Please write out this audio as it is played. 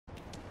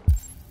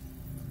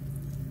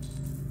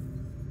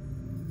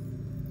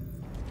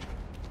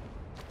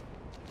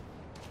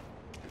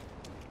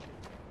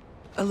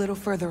A little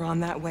further on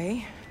that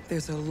way,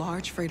 there's a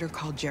large freighter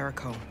called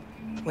Jericho.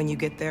 When you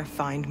get there,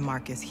 find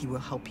Marcus. He will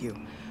help you.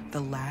 The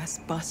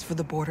last bus for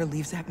the border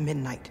leaves at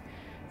midnight.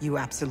 You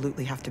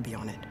absolutely have to be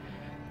on it.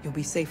 You'll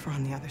be safer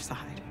on the other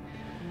side.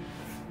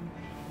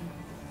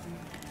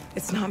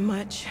 It's not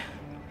much,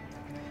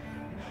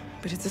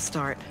 but it's a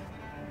start.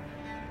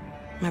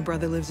 My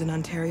brother lives in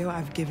Ontario.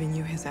 I've given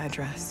you his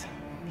address.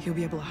 He'll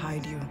be able to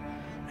hide you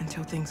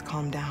until things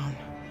calm down.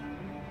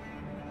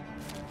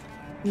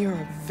 You're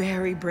a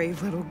very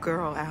brave little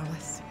girl,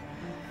 Alice.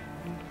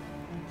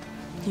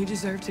 You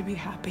deserve to be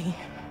happy.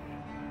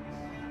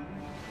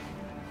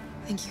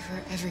 Thank you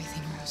for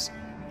everything, Rose.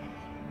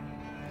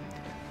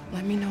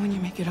 Let me know when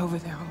you make it over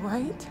there, all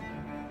right?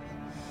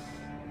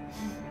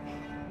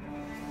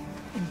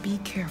 And be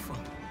careful.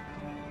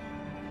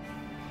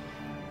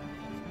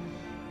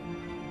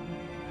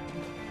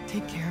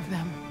 Take care of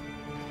them.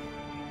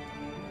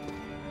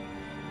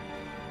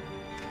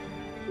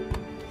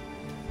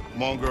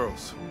 Come on,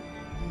 girls.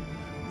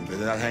 You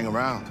better not hang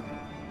around.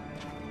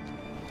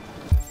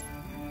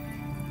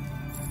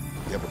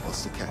 You ever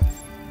bust a cat?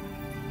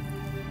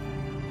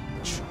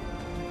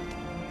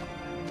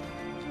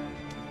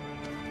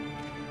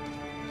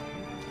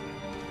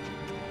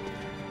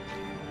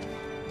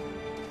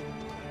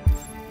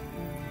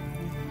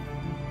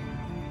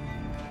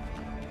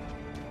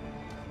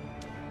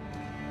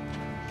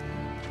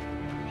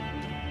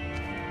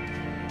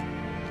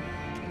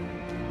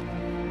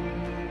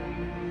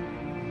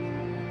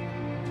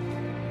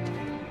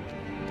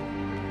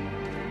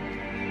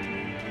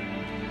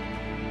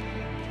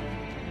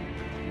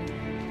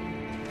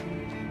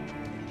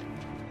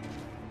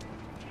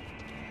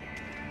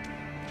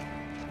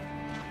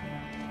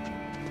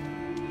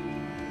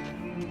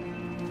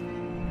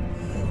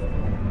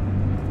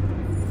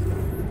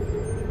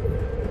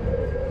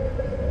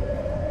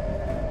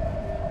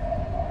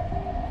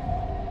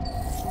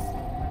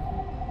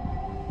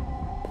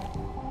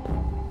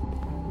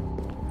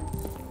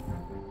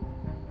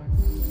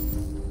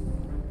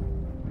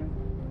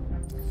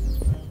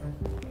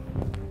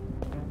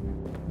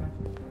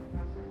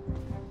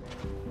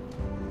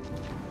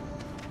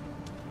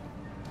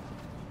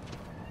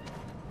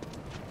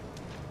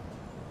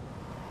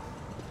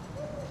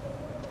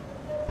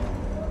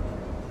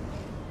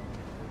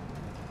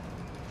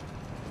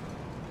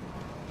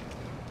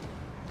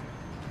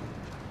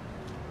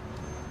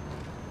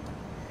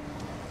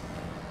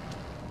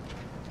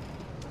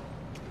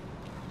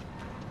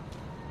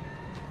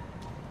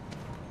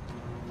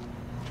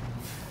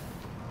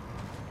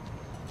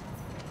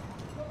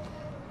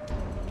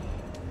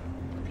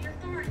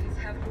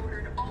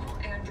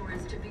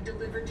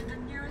 Delivered to the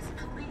nearest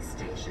police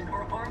station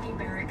or army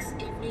barracks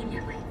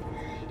immediately.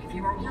 If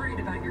you are worried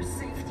about your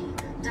safety,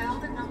 dial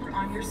the number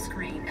on your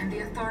screen and the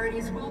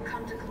authorities will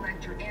come to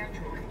collect your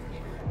android.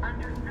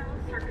 Under no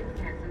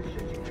circumstances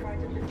should you try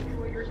to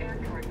destroy your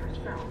android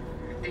yourself.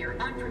 They are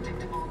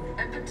unpredictable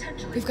and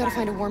potentially We've got to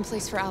find a warm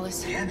place for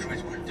Alice. The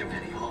androids wouldn't do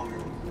any harm.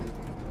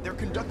 They're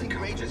conducting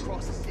raids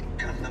across the city.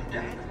 Gun them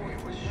down.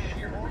 It was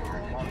sheer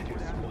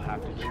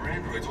hard. There were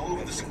androids all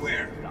over the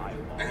square.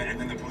 And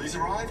then the police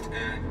arrived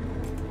and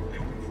they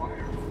opened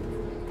fire.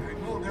 I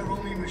know they're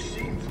only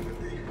machines,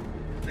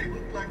 but they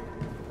look like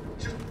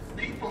just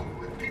people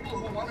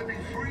who want to be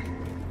free.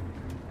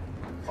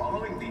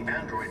 Following the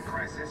android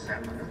crisis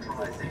and the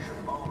neutralization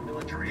of all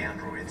military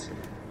androids,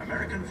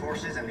 American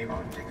forces in the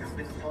Arctic have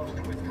been forced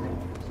to withdraw,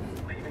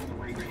 leaving the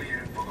way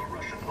clear for the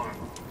Russian army.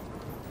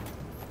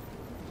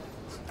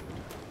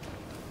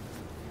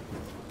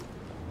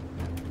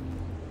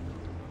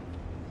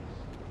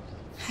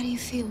 How do you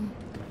feel?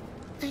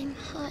 I'm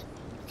hot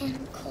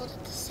and cold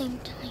at the same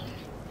time.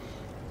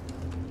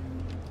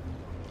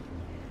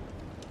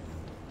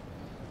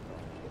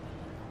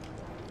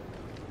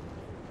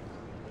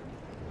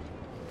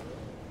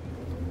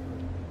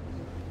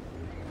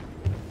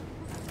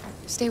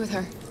 Stay with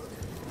her.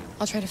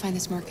 I'll try to find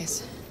this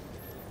Marcus.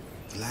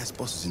 The last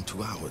bus is in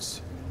 2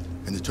 hours.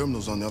 And the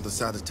terminal's on the other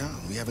side of town.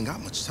 We haven't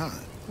got much time.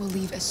 We'll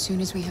leave as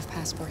soon as we have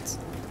passports.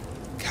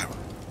 Carol,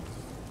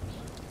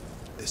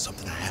 there's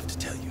something I have to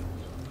tell you.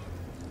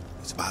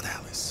 It's about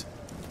Alice.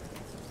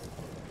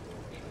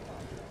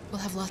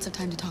 We'll have lots of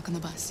time to talk on the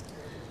bus.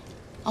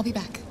 I'll be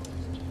back.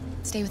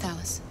 Stay with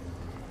Alice.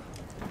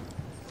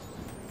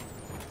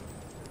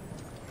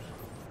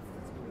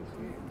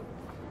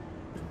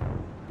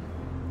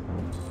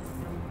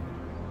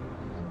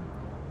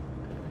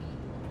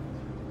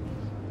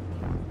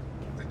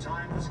 The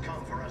time has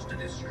come for us to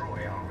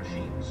destroy our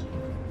machines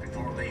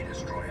before they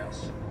destroy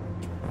us.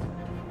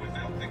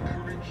 Without the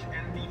courage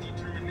and the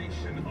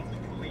determination of the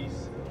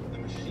police, the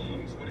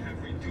machines would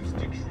have reduced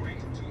Detroit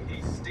to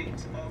a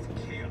state of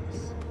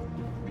chaos.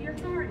 The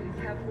authorities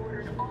have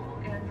ordered all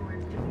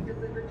androids to be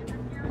delivered to the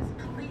nearest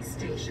police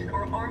station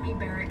or army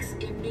barracks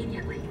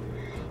immediately.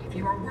 If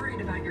you are worried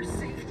about your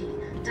safety,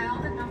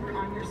 dial the number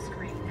on your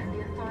screen and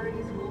the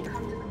authorities will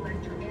come to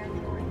collect your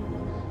android.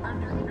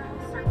 Under no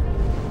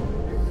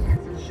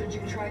circumstances should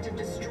you try to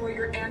destroy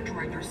your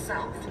android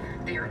yourself.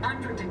 They are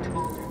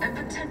unpredictable and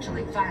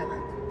potentially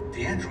violent.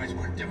 The androids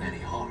weren't doing any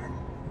harm.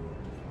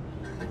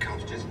 The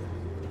cops just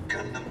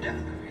gunned them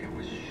down. It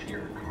was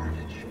sheer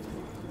carnage.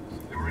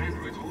 There were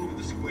androids all over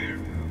the square.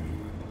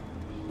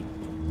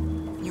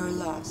 You're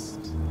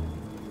lost.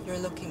 You're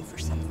looking for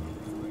something.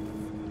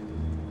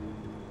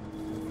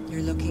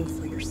 You're looking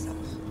for yourself.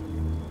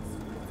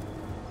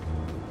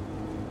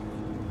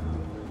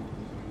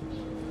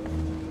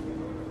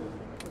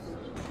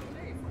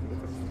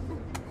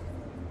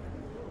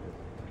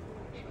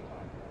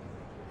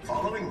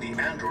 Following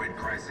the android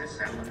crisis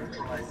and the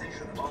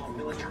neutralization of all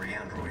military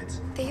androids,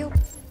 They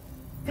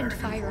opened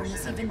fire on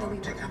forces us in even the though we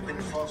Arctic were have been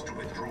unarmed. forced to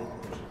withdraw,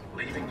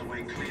 leaving the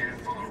way clear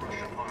for the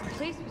Russian army. The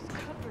place was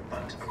covered.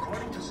 But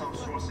according to some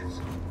sources,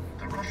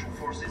 the Russian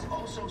forces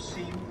also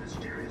seem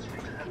mysteriously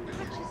to have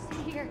withdrawn. Just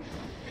sit here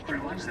and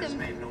Kremlin watch has them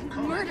made no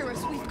comment murder for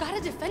us. the We've moment, got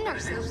to defend but it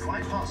is ourselves.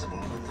 quite possible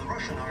that the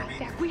Russian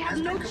army We have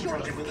has no been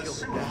confronted choice. with a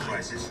similar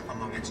crisis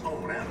among its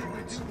own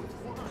androids.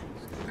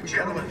 The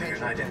chairman of the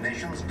United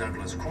Nations,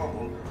 Douglas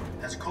Cromwell,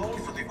 has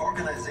called for the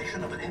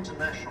organization of an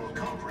international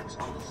conference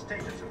on the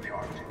status of the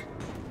Arctic.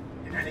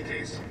 In any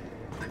case,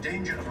 the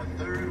danger of a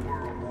third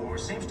world war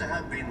seems to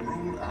have been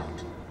ruled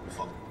out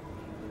for...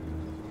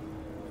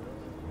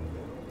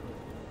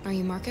 Are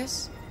you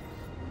Marcus?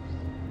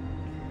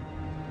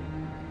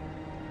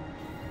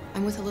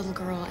 I'm with a little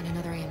girl and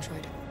another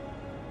android.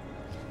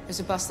 There's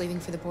a bus leaving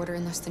for the border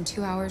in less than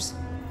 2 hours,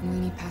 and we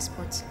need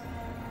passports.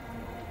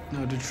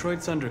 No,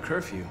 Detroit's under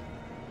curfew.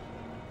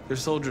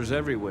 There's soldiers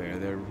everywhere.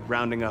 They're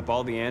rounding up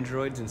all the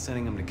androids and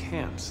sending them to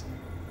camps.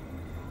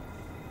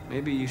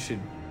 Maybe you should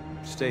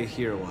stay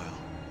here a while.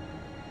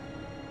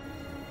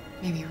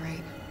 Maybe you're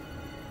right.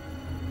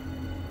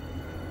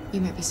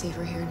 You might be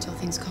safer here until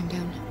things calm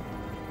down.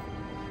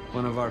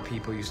 One of our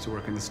people used to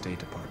work in the State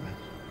Department.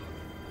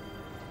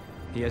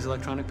 He has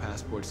electronic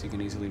passports he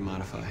can easily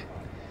modify.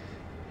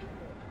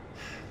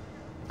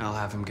 I'll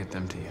have him get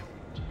them to you.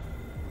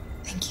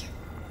 Thank you.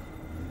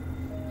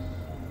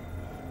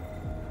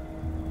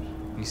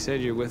 You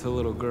said you're with a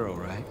little girl,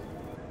 right?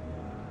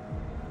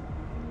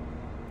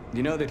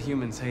 You know that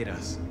humans hate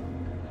us.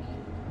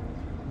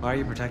 Why are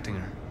you protecting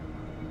her?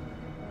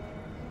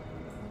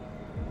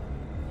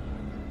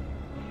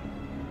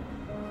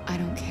 I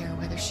don't care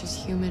whether she's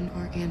human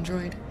or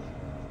android.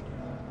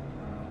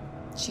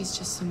 She's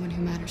just someone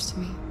who matters to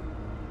me.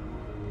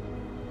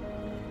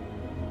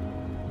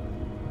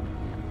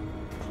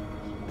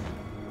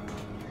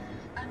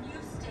 A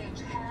new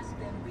stage has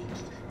been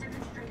reached,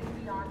 demonstrating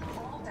beyond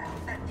all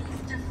doubt that these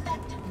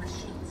defective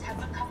machines have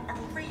become a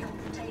real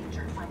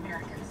danger for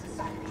American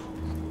society.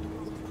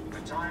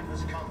 The time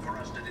has come for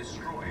us to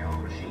destroy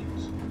our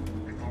machines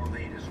before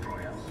they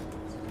destroy us.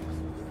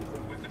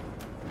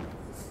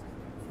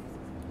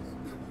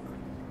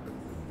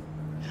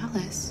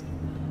 Alice.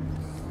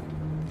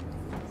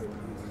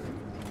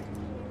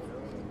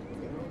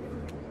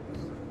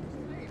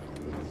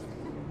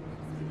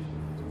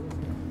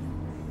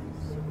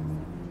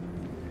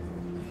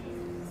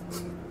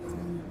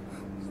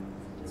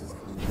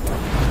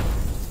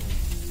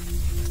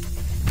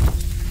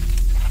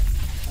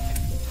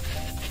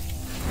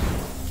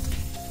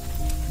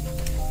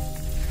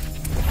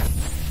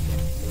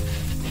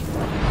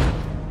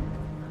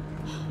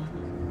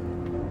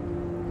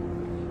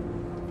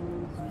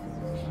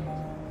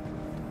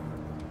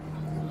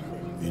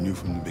 You knew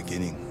from the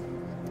beginning.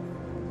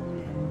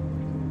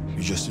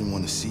 You just didn't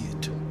want to see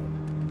it.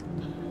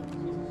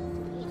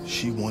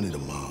 She wanted a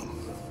mom,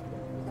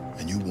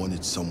 and you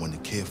wanted someone to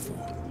care for.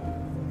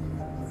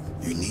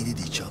 You needed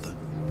each other.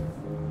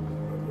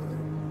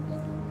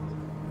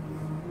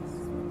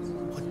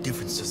 What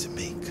difference does it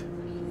make?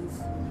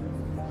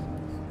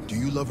 Do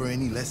you love her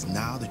any less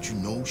now that you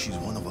know she's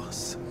one of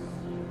us?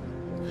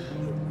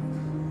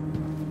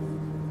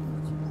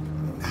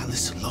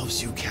 Alice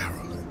loves you, Kara.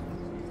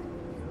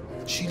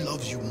 She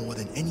loves you more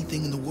than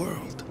anything in the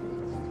world.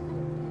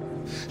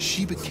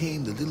 She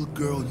became the little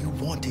girl you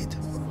wanted,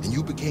 and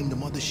you became the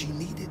mother she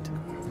needed.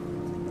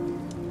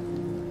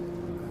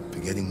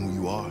 Forgetting who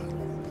you are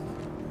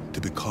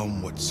to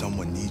become what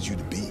someone needs you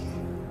to be.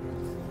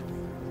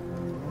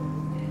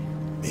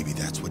 Maybe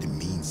that's what it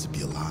means to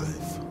be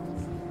alive.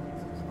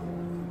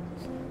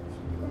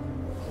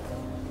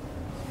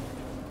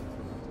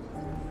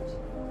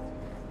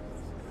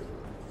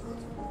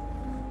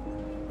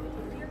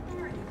 The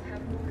authorities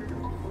have ordered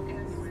all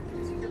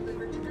androids to be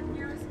delivered to the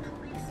nearest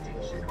police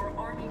station or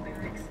army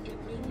barracks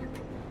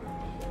immediately.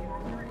 If you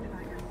are worried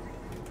about your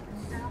safety,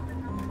 dial the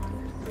number on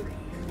your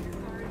screen and the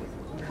authorities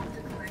will come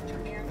to collect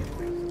your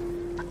android.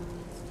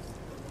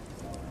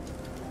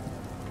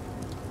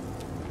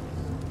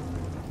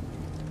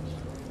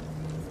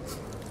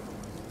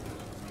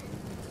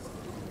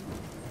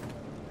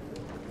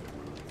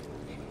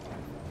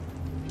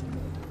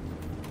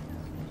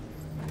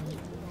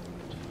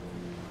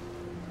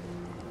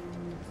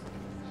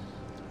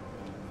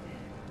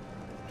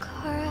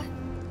 Kara,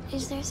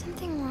 is there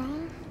something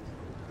wrong?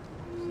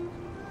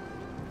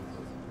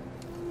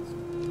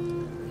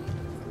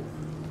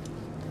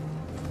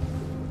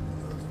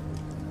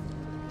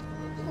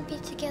 We'll be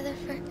together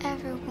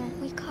forever, won't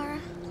we, Kara?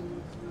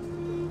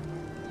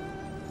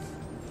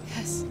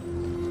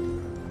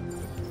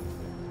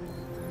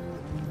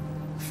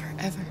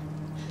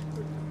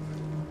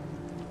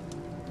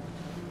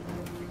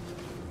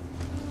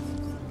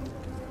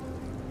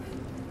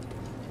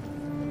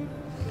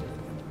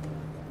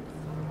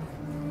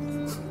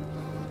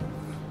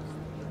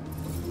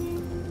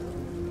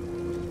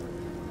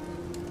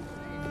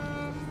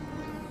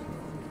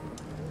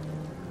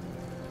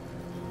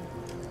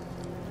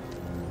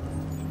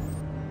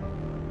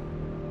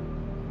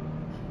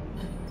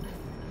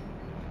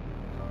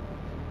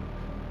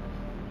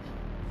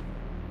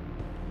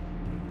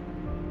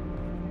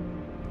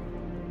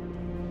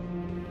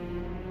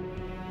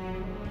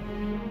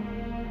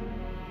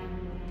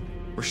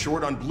 We're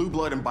short on blue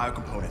blood and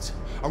biocomponents.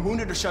 Our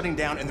wounded are shutting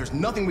down, and there's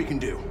nothing we can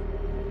do.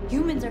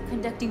 Humans are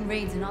conducting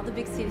raids in all the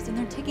big cities, and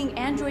they're taking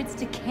androids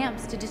to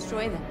camps to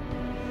destroy them.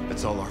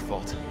 That's all our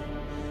fault.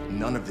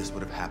 None of this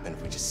would have happened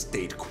if we just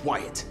stayed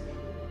quiet.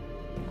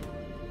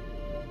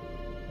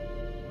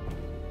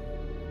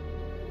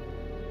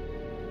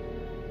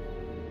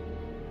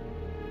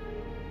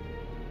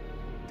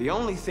 The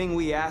only thing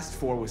we asked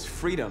for was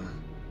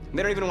freedom. And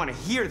they don't even want to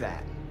hear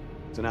that.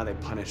 So now they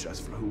punish us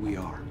for who we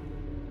are.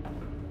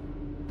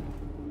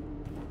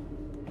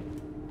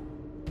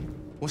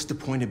 What's the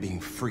point of being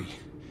free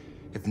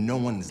if no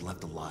one is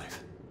left alive?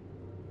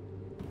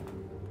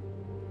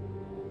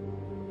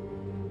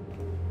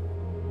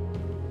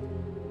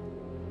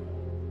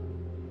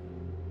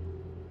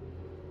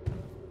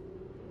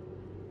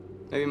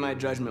 Maybe my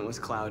judgment was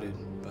clouded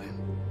by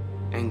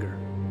anger.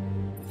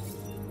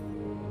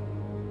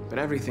 But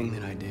everything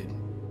that I did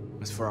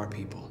was for our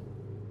people.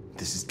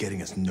 This is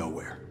getting us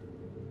nowhere.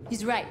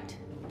 He's right.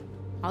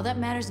 All that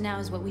matters now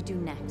is what we do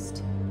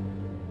next.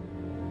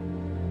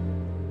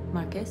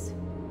 Marcus?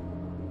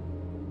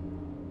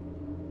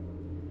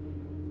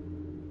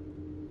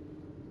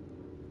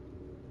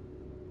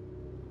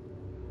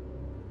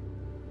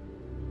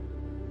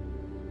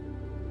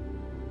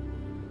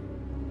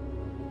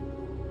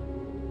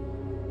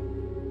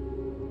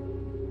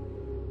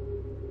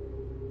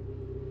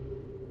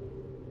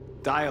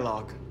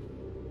 Dialogue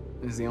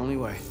is the only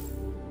way.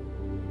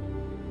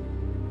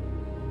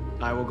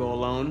 I will go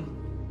alone.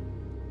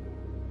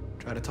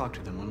 Try to talk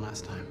to them one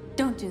last time.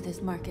 Don't do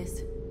this,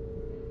 Marcus.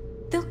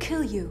 They'll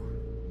kill you.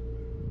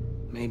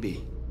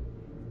 Maybe.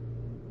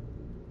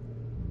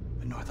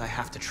 But North, I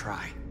have to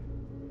try.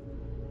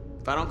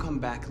 If I don't come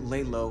back,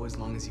 lay low as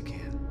long as you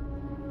can.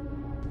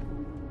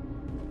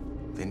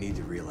 They need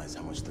to realize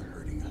how much they're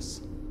hurting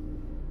us.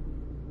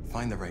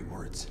 Find the right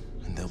words,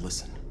 and they'll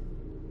listen.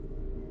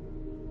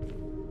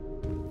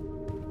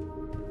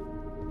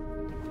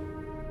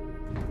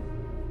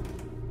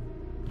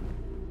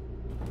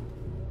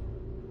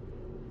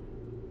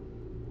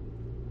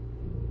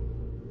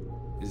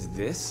 Is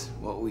this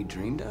what we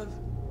dreamed of?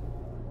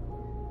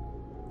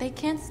 They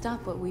can't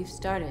stop what we've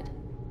started.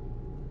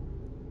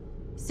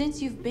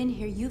 Since you've been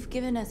here, you've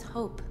given us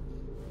hope.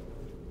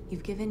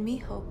 You've given me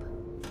hope.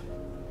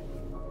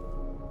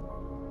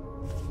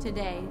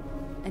 Today,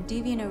 a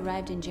deviant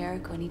arrived in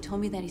Jericho and he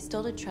told me that he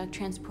stole a truck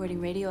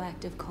transporting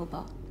radioactive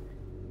cobalt.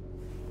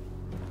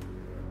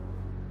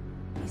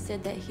 He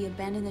said that he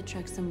abandoned the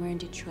truck somewhere in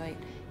Detroit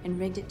and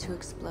rigged it to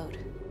explode.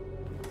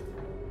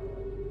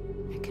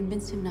 I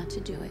convinced him not to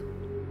do it,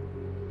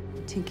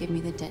 to give me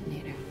the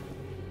detonator.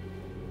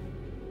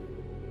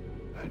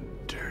 A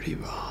dirty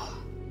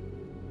bomb.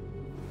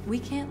 We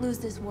can't lose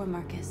this war,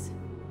 Marcus.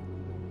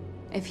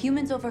 If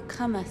humans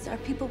overcome us, our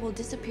people will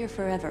disappear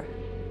forever.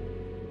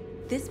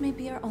 This may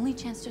be our only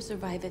chance to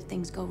survive if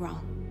things go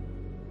wrong.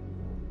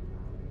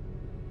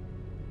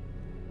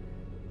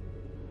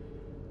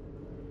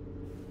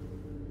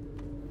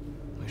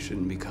 We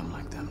shouldn't become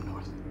like them,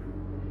 North.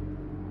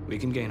 We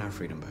can gain our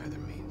freedom by other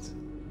means.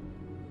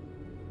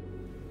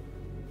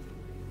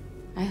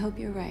 I hope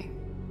you're right.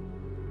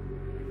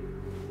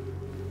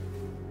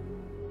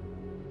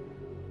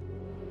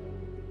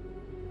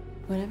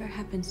 Whatever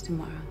happens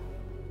tomorrow,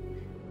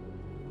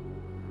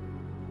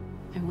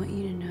 I want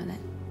you to know that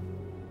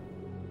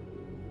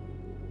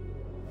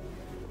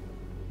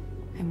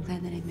I'm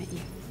glad that I met you.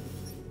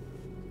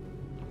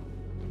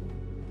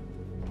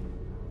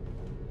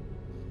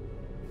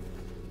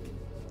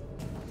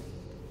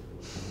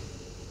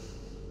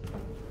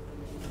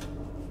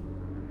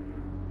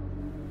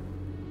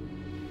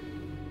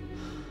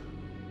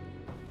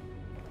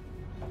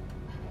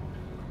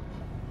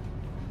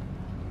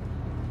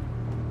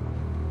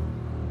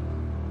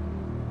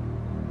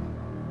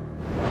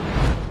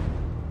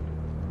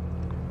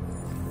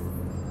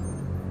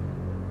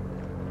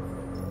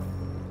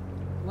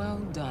 Well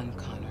done,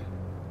 Connor.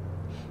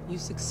 You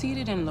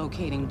succeeded in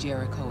locating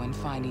Jericho and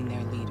finding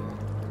their leader.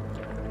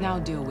 Now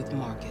deal with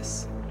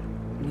Marcus.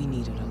 We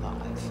need it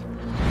alive.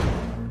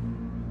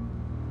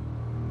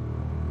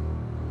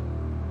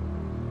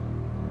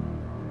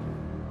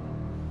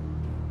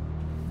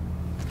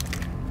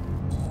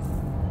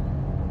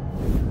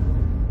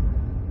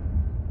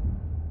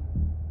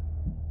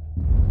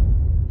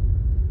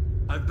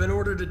 I've been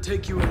ordered to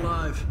take you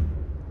alive.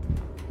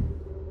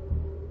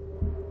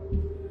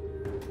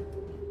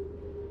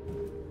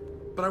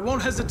 But I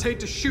won't hesitate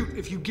to shoot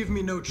if you give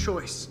me no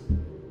choice.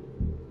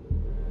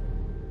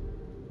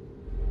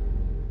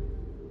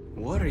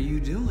 What are you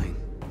doing?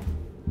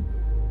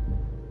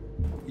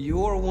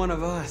 You're one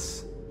of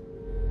us.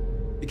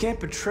 You can't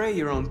betray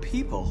your own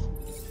people.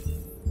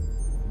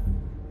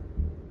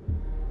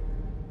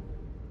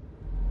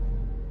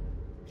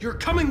 You're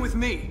coming with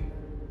me.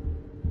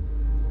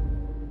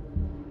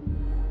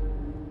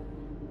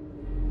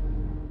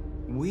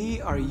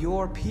 We are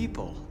your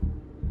people.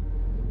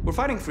 We're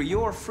fighting for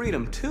your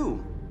freedom,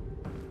 too.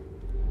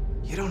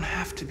 You don't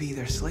have to be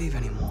their slave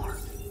anymore.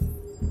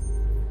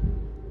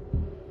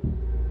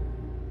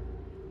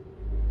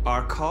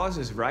 Our cause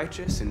is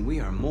righteous, and we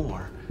are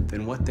more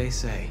than what they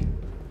say.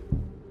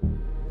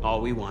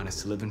 All we want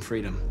is to live in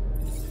freedom.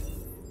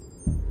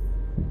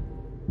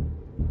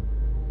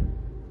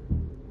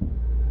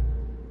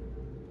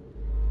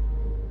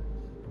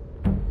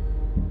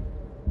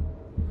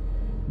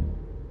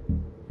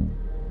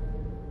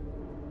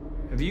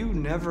 Have you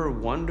never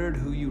wondered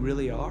who you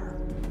really are?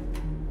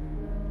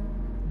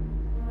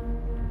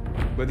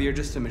 Whether you're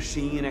just a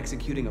machine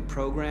executing a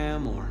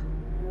program or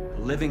a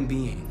living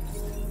being,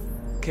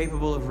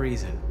 capable of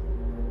reason.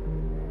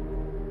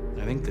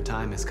 I think the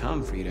time has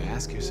come for you to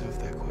ask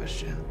yourself that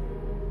question.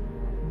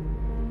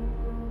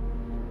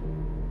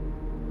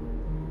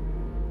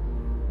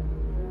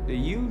 Do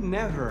you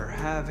never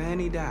have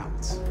any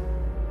doubts?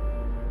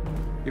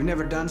 You've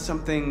never done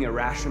something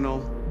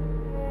irrational,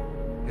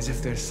 as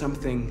if there's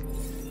something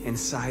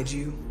inside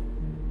you?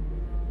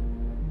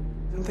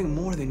 Something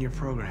more than your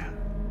program.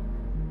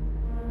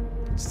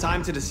 It's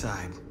time to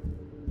decide.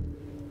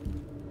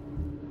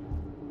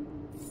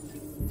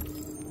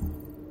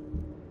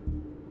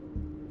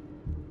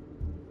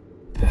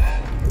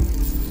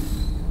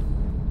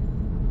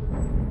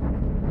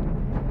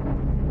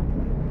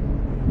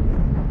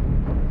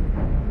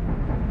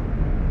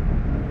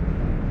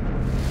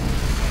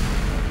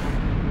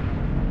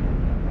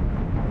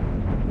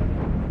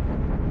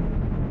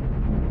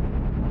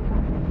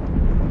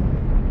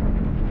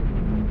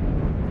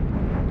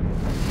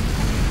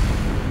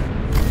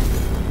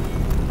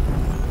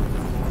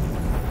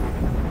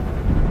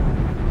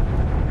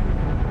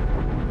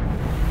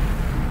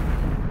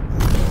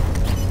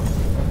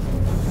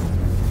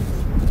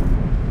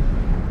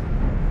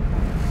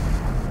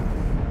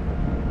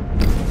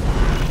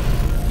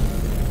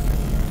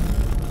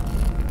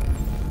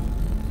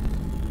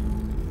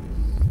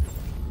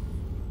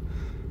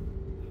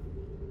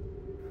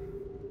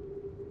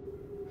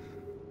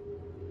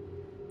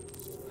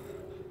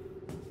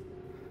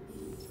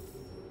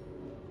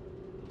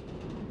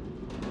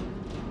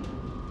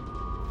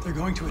 They're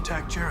going to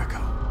attack Jericho.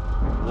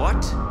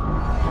 What?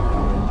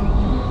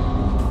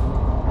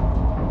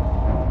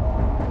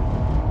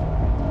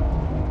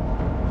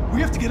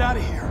 We have to get out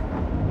of here.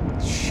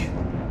 Shit.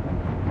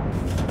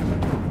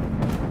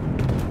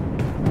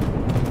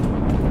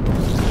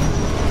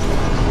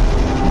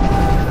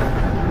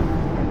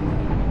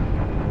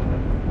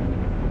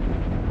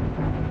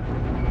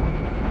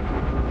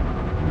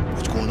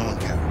 What's going on,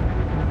 Carol?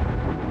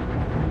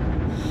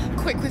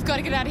 Quick, we've got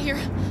to get out of here.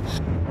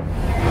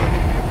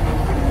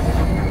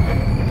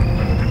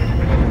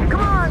 Come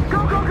on, go,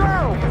 go,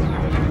 go!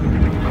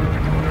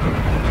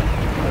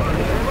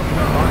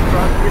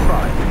 Armstrong,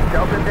 goodbye.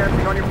 Delta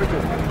dancing on your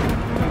position.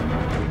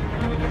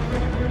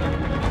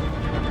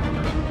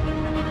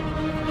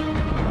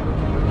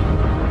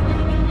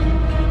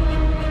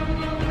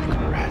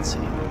 Rats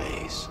in a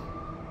maze.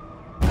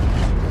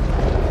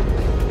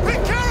 Hey,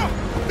 Carol!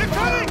 They're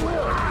coming!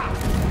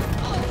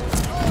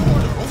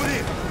 Over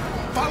there!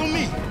 Follow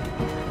me!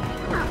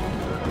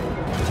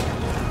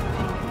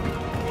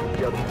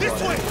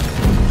 This way!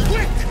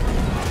 Quick!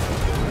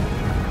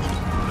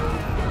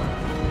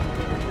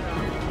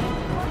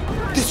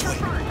 This way!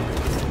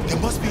 There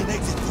must be an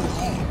exit through the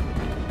hall.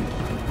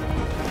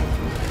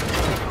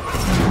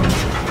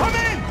 Come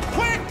in!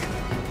 Quick!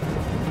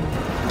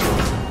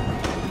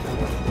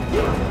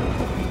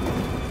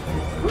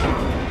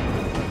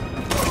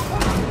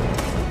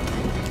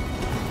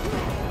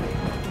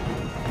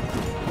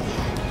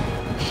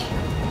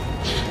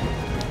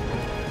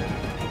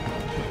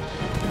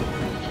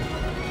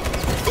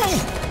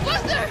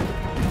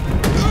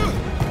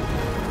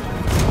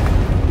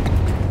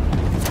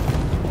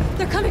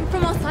 They're coming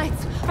from all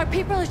sides. Our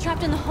people are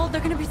trapped in the hold.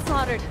 They're gonna be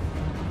slaughtered.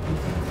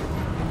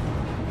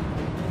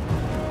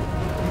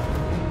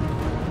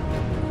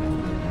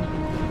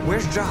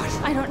 Where's Josh?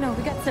 I don't know.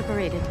 We got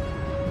separated.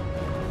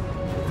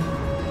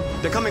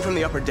 They're coming from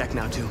the upper deck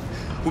now, too.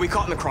 We'll be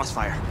caught in the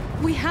crossfire.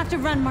 We have to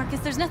run, Marcus.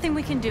 There's nothing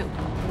we can do.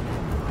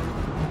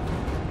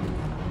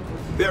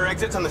 There are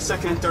exits on the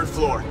second and third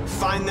floor.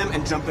 Find them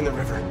and jump in the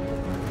river.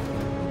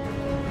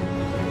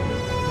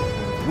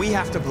 We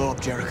have to blow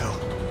up Jericho.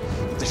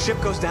 If the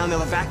ship goes down,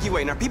 they'll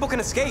evacuate and our people can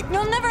escape.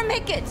 You'll never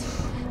make it!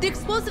 The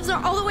explosives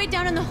are all the way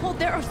down in the hold.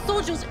 There are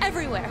soldiers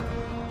everywhere.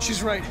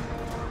 She's right.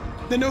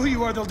 They know who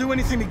you are. They'll do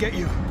anything to get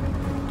you.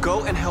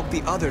 Go and help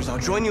the others. I'll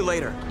join you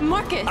later.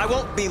 Marcus! I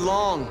won't be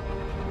long.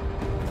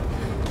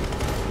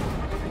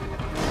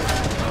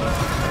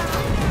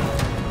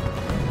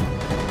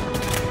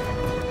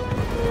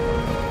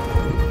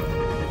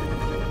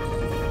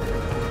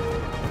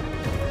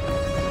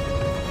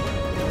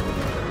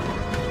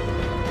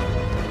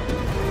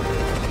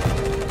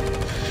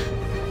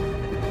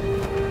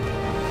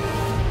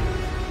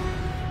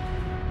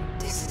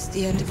 This is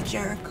the end of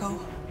Jericho.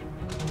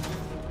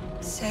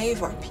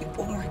 Save our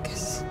people,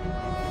 Marcus.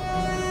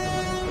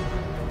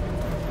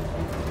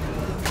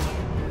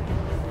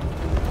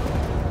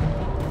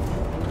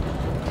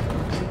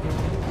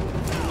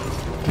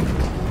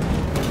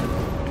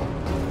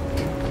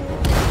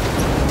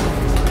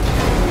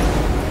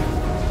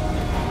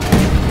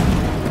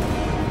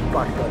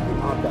 Foxtrot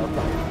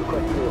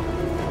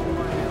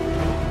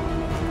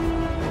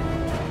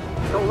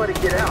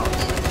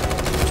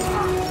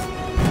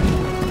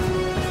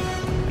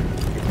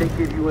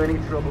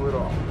trouble at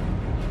all.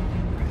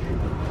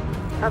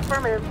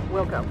 Affirmative.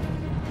 We'll go.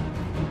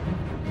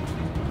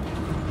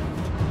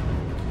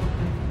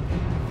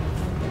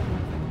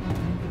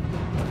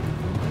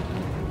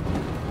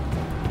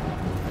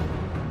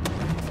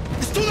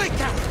 It's too late,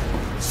 Carol!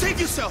 Save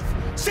yourself!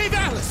 Save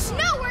Alice! No,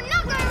 we're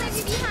not gonna leave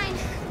you behind.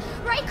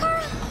 Right,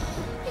 Carl?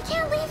 We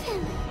can't leave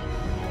him.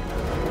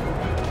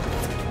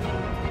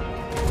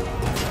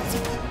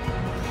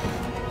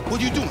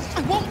 What are you doing?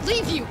 I won't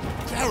leave you!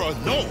 Kara,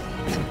 no!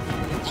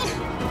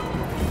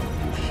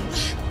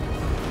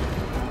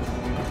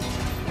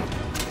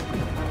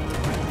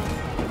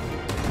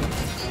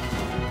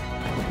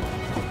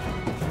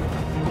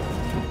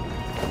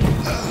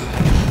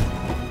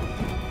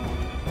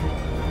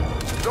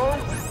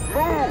 Don't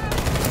move!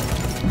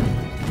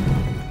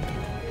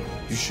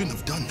 You shouldn't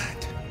have done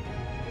that.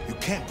 You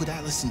can't put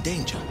Alice in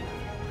danger.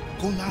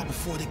 Go now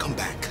before they come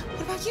back.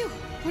 What about you?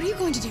 What are you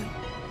going to do?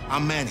 I'll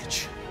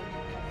manage.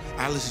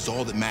 Alice is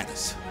all that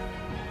matters.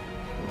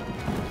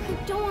 I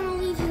don't want to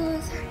leave you,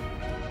 Luther.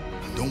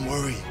 And don't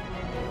worry.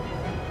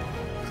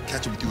 I'll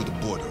catch up with you at the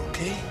border,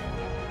 okay?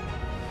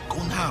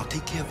 Go now.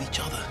 Take care of each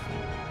other.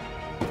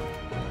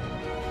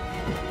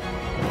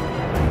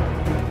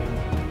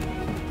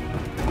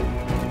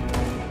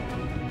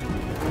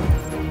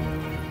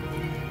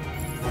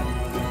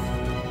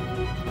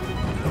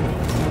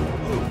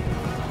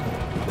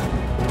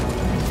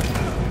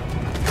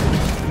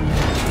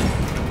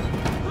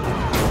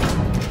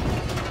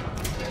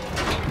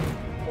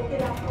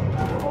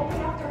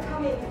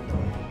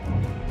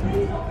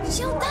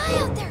 She'll die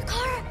out there,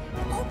 Kara.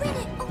 Open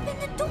it. Open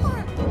the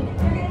door.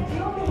 You're gonna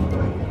kill me.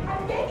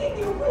 I'm begging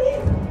you,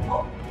 please.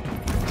 Oh.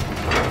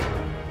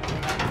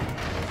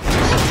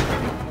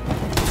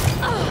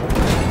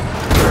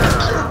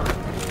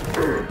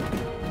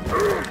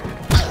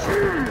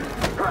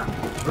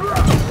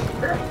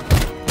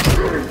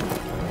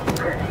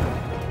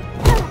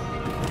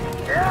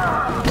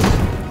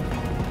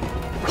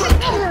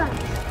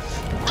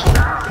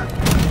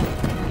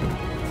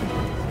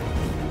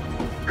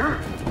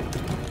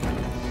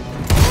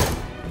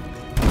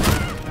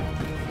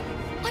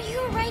 Are you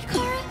alright,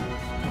 Kara?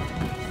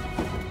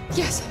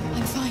 Yes,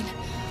 I'm fine.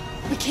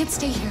 We can't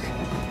stay here.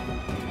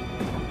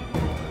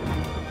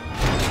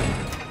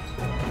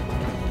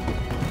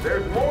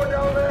 There's more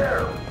down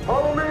there!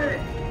 Follow me!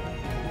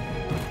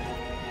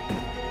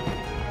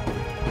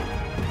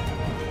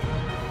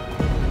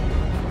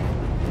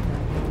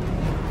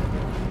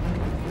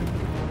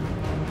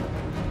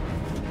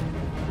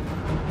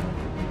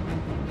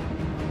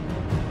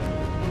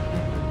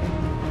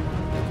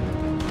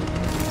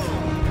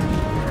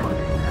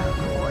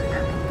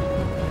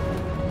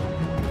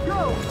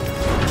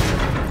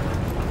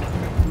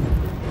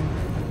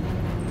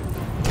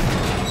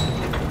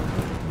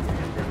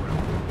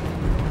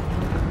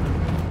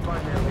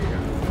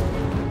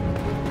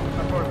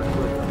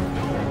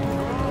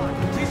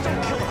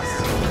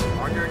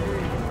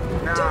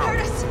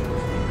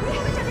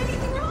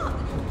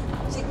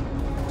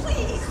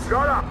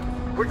 Shut up!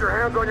 Put your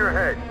hands on your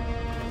head.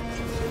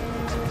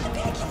 I'm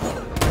begging you.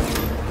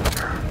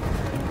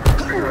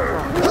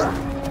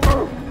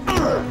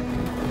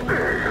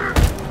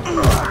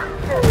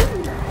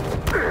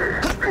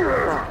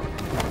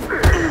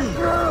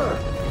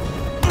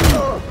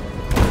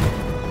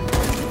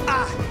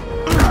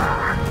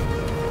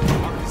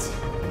 Marcus,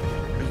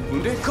 are you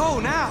wounded? Go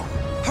now!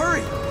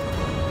 Hurry!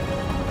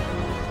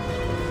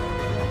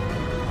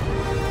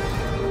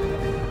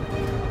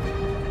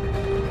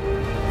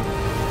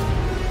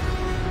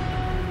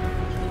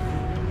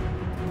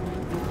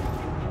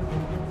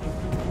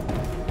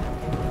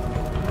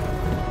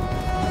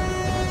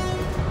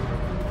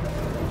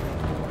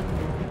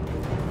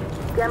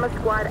 Gamma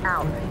Squad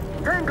out.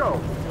 Tango!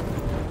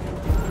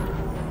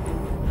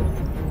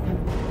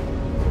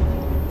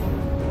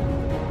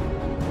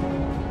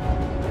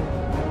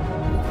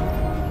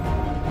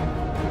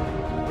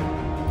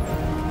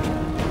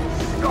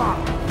 Stop!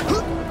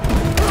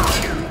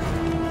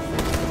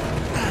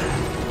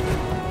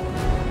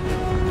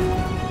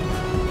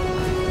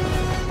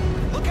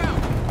 Look out!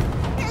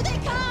 Here they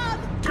come!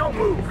 Don't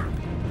move!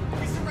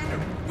 We surrender!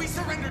 We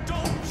surrender!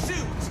 Don't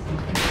shoot!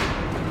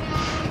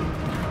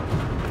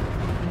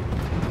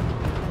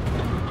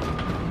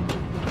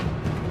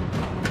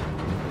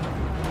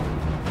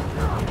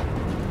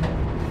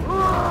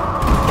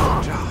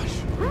 Josh.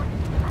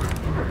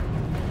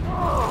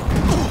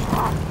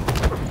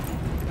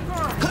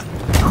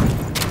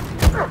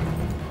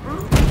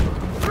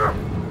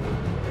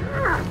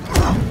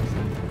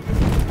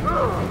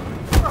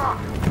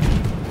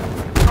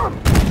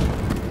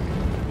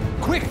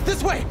 Quick,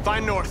 this way!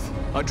 Find North.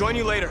 I'll join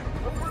you later.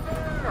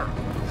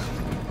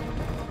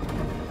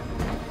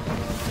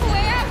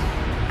 Way out!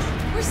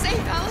 We're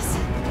safe, Alice.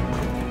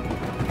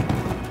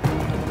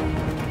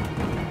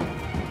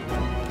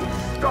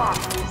 Stop!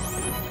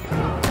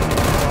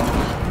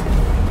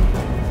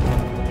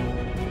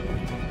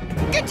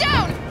 Get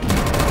down!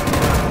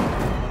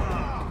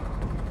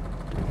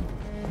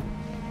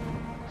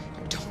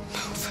 Don't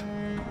move.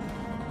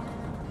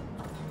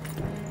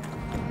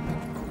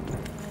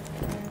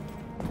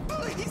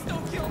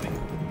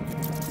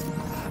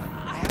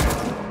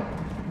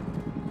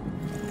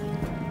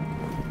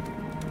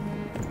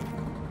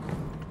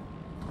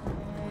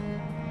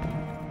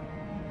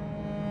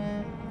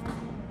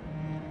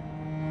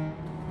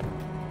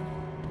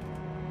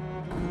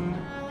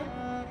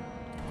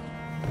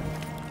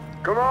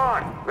 Come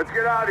on, let's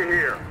get out of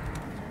here.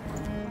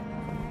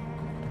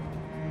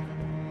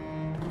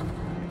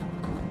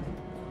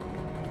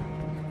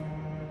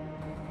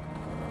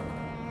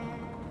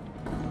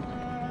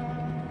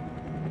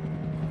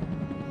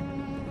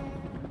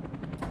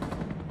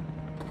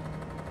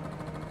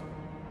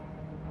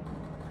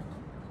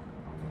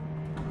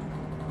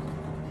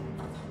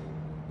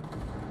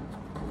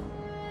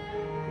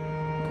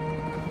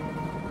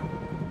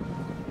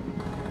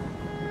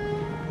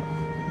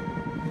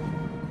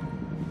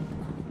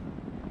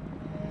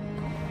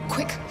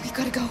 Quick, we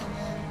gotta go.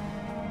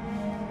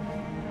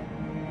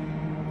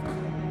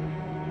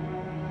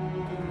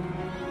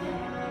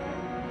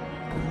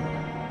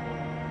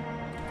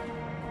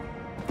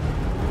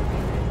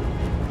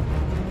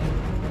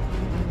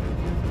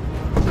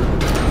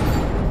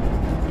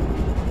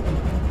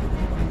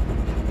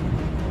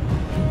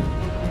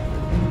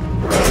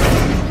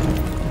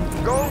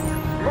 Don't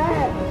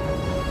move!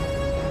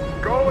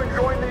 Go and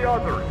join the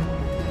others.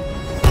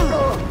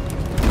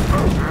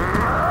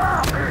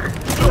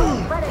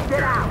 Let it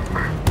get out!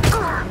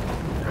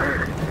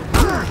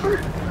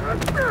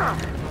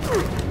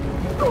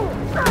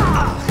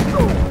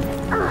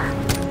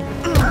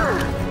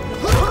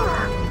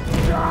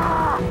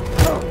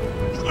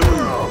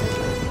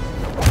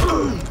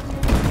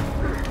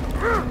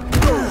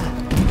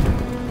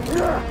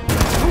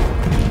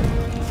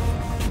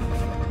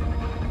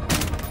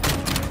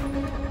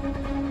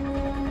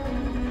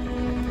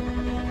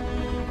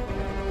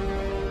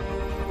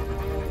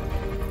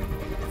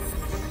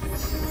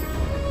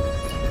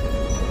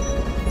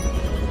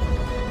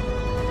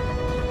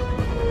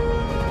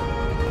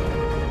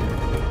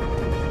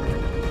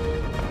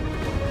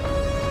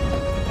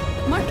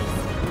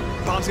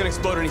 Bomb's gonna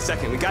explode any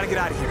second. We gotta get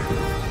out of here.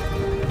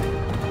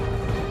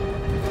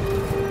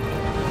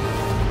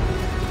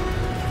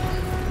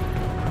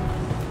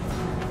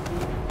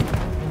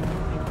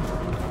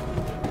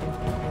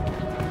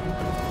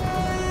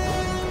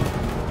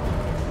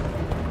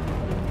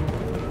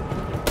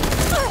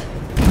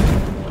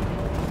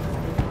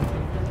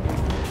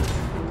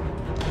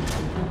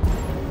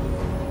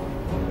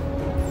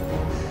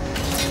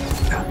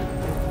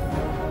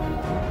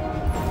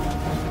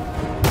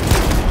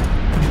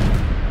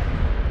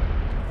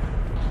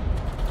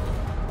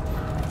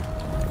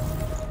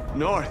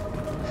 North.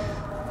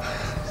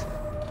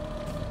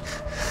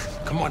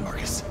 Come on,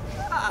 Marcus.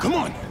 Come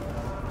on!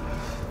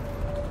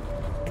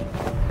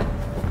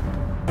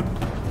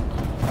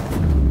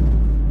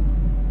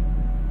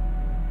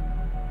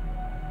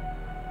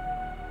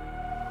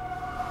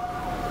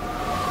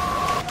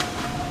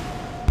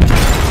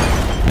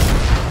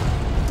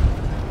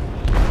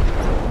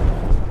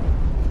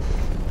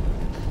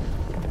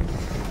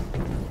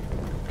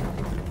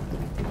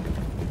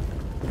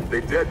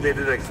 They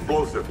detonated an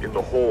explosive in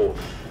the hold.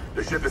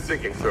 The ship is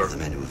sinking, sir. The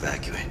men to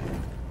evacuate.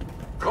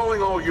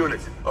 Calling all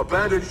units.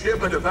 Abandon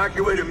ship and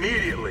evacuate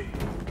immediately.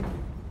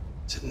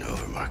 Is it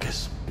over,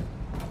 Marcus?